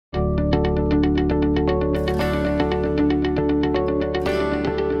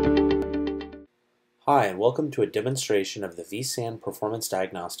Hi, and welcome to a demonstration of the vSAN Performance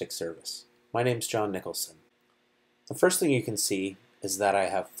Diagnostics service. My name is John Nicholson. The first thing you can see is that I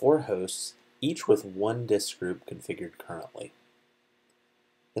have 4 hosts, each with one disk group configured currently.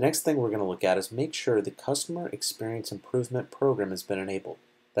 The next thing we're going to look at is make sure the Customer Experience Improvement program has been enabled.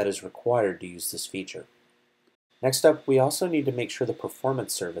 That is required to use this feature. Next up, we also need to make sure the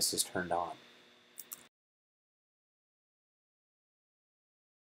performance service is turned on.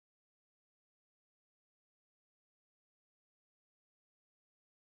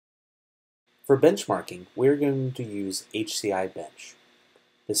 For benchmarking, we're going to use HCI Bench.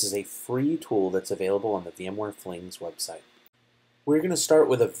 This is a free tool that's available on the VMware Flings website. We're going to start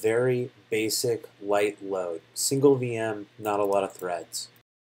with a very basic light load. Single VM, not a lot of threads.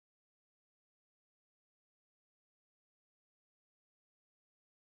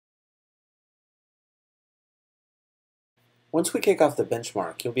 Once we kick off the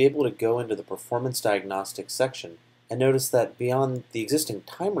benchmark, you'll be able to go into the Performance Diagnostics section and notice that beyond the existing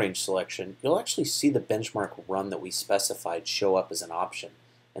time range selection, you'll actually see the benchmark run that we specified show up as an option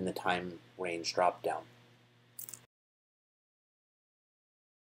in the time range dropdown.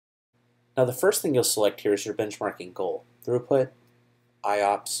 Now the first thing you'll select here is your benchmarking goal, throughput,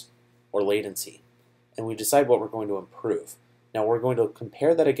 IOPS, or latency, and we decide what we're going to improve. Now we're going to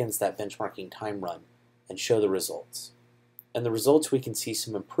compare that against that benchmarking time run and show the results. And the results, we can see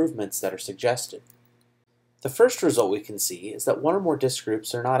some improvements that are suggested. The first result we can see is that one or more disk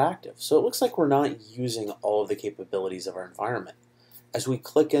groups are not active, so it looks like we're not using all of the capabilities of our environment. As we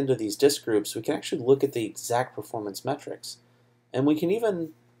click into these disk groups, we can actually look at the exact performance metrics, and we can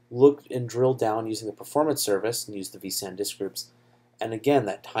even look and drill down using the performance service and use the vSAN disk groups, and again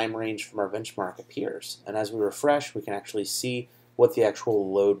that time range from our benchmark appears, and as we refresh we can actually see what the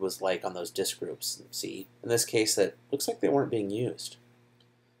actual load was like on those disk groups. See, in this case, that looks like they weren't being used.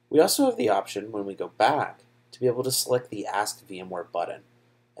 We also have the option, when we go back, to be able to select the Ask VMware button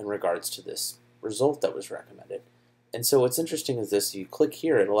in regards to this result that was recommended. And so what's interesting is this: if you click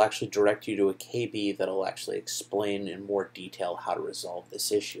here, it'll actually direct you to a KB that'll actually explain in more detail how to resolve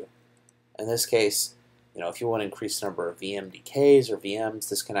this issue. In this case, if you want to increase the number of VM decays or VMs,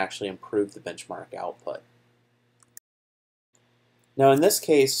 this can actually improve the benchmark output. Now in this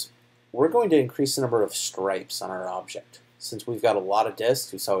case, we're going to increase the number of stripes on our object. Since we've got a lot of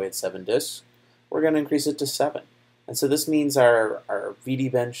disks, we saw we had 7 disks, we're going to increase it to 7. And so this means our VD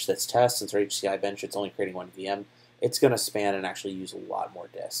bench that's test, since our HCI bench it's only creating 1 VM, it's going to span and actually use a lot more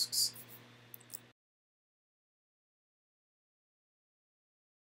disks.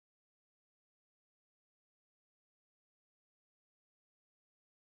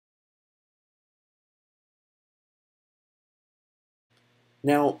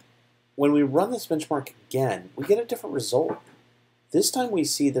 Now, when we run this benchmark again, we get a different result. This time we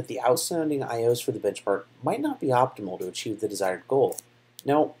see that the outstanding IOs for the benchmark might not be optimal to achieve the desired goal.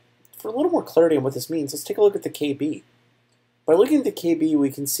 Now, for a little more clarity on what this means, let's take a look at the KB. By looking at the KB, we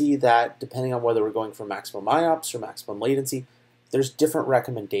can see that depending on whether we're going for maximum IOPS or maximum latency, there's different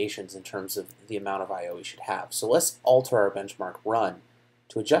recommendations in terms of the amount of IO we should have. So let's alter our benchmark run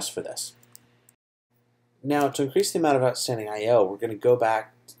to adjust for this. Now, to increase the amount of outstanding I/O, we're going to go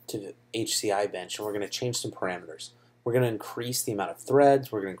back to the HCI bench and we're going to change some parameters. We're going to increase the amount of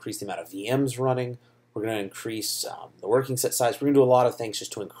threads, we're going to increase the amount of VMs running, we're going to increase the working set size. We're going to do a lot of things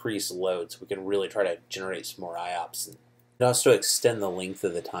just to increase load so we can really try to generate some more IOPS. And also extend the length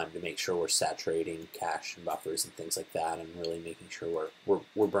of the time to make sure we're saturating cache and buffers and things like that, and really making sure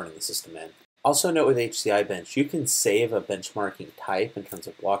we're burning the system in. Also note with HCI Bench, you can save a benchmarking type in terms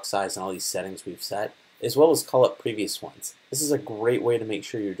of block size and all these settings we've set, as well as call up previous ones. This is a great way to make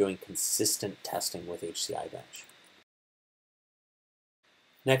sure you're doing consistent testing with HCI Bench.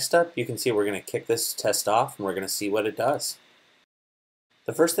 Next up, you can see we're going to kick this test off and we're going to see what it does.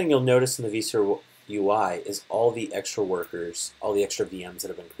 The first thing you'll notice in the vSAN UI is all the extra workers, all the extra VMs that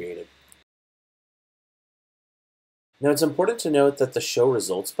have been created. Now it's important to note that the Show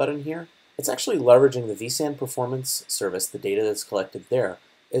Results button here, it's actually leveraging the vSAN performance service, the data that's collected there,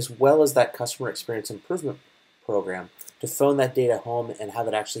 as well as that Customer Experience Improvement program to phone that data home and have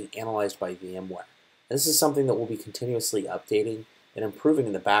it actually analyzed by VMware. And this is something that we'll be continuously updating and improving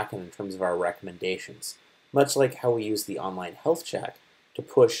in the backend in terms of our recommendations, much like how we use the online health check to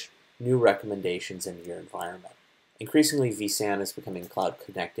push new recommendations into your environment. Increasingly, vSAN is becoming cloud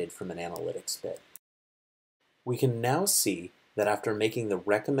connected from an analytics bit. We can now see that after making the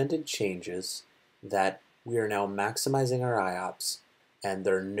recommended changes, that we are now maximizing our IOPS, and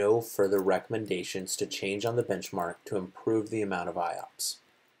there are no further recommendations to change on the benchmark to improve the amount of IOPS.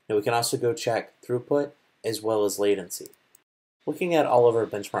 Now we can also go check throughput as well as latency. Looking at all of our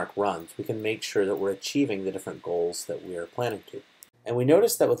benchmark runs, we can make sure that we're achieving the different goals that we are planning to. And we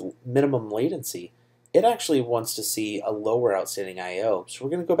notice that with minimum latency, it actually wants to see a lower outstanding I/O. So we're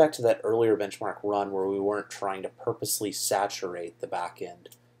going to go back to that earlier benchmark run where we weren't trying to purposely saturate the back end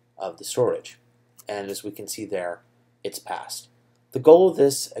of the storage. And as we can see there, it's passed. The goal of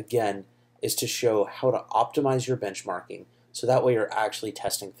this, again, is to show how to optimize your benchmarking so that way you're actually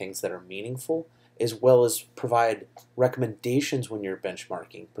testing things that are meaningful, as well as provide recommendations when you're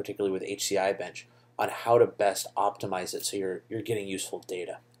benchmarking, particularly with HCI Bench, on how to best optimize it so you're getting useful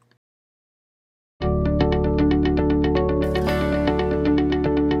data.